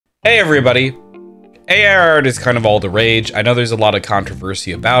Hey everybody! AI art is kind of all the rage. I know there's a lot of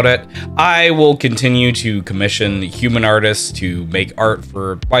controversy about it. I will continue to commission human artists to make art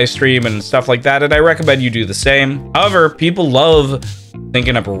for live stream and stuff like that, and I recommend you do the same. However, people love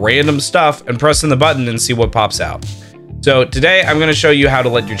thinking up random stuff and pressing the button and see what pops out. So today I'm going to show you how to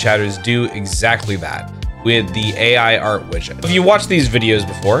let your chatters do exactly that with the AI art widget. If you watched these videos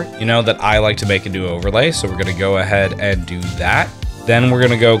before, you know that I like to make a new overlay, so we're going to go ahead and do that. Then we're going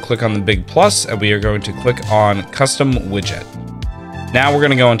to go click on the big plus and we are going to click on custom widget. Now we're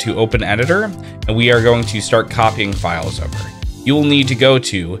going to go into open editor and we are going to start copying files over. You will need to go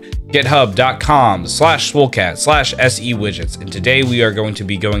to github.com/swolecat/se widgets. And today we are going to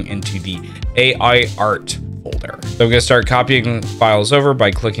be going into the AI art folder. So I'm going to start copying files over by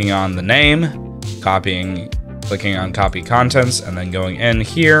clicking on the name, clicking on copy contents, and then going in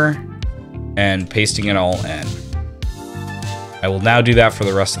here and pasting it all in. I will now do that for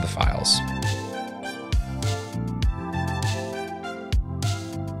the rest of the files.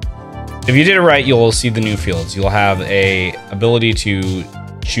 If you did it right, you'll see the new fields. You'll have a ability to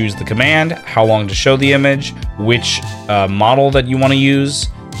choose the command, how long to show the image, which model that you want to use,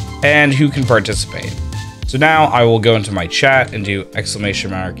 and who can participate. So now I will go into my chat and do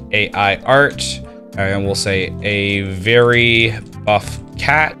 !AI art, and we'll say a very buff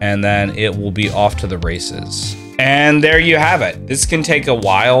cat, and then it will be off to the races. And there you have it. This can take a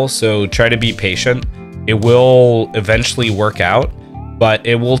while, so try to be patient. It will eventually work out, but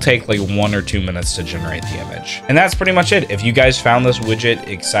it will take like 1 or 2 minutes to generate the image. And that's pretty much it. If you guys found this widget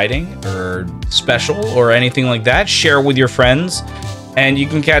exciting or special or anything like that, share it with your friends. And you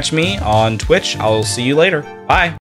can catch me on Twitch. I'll see you later. Bye.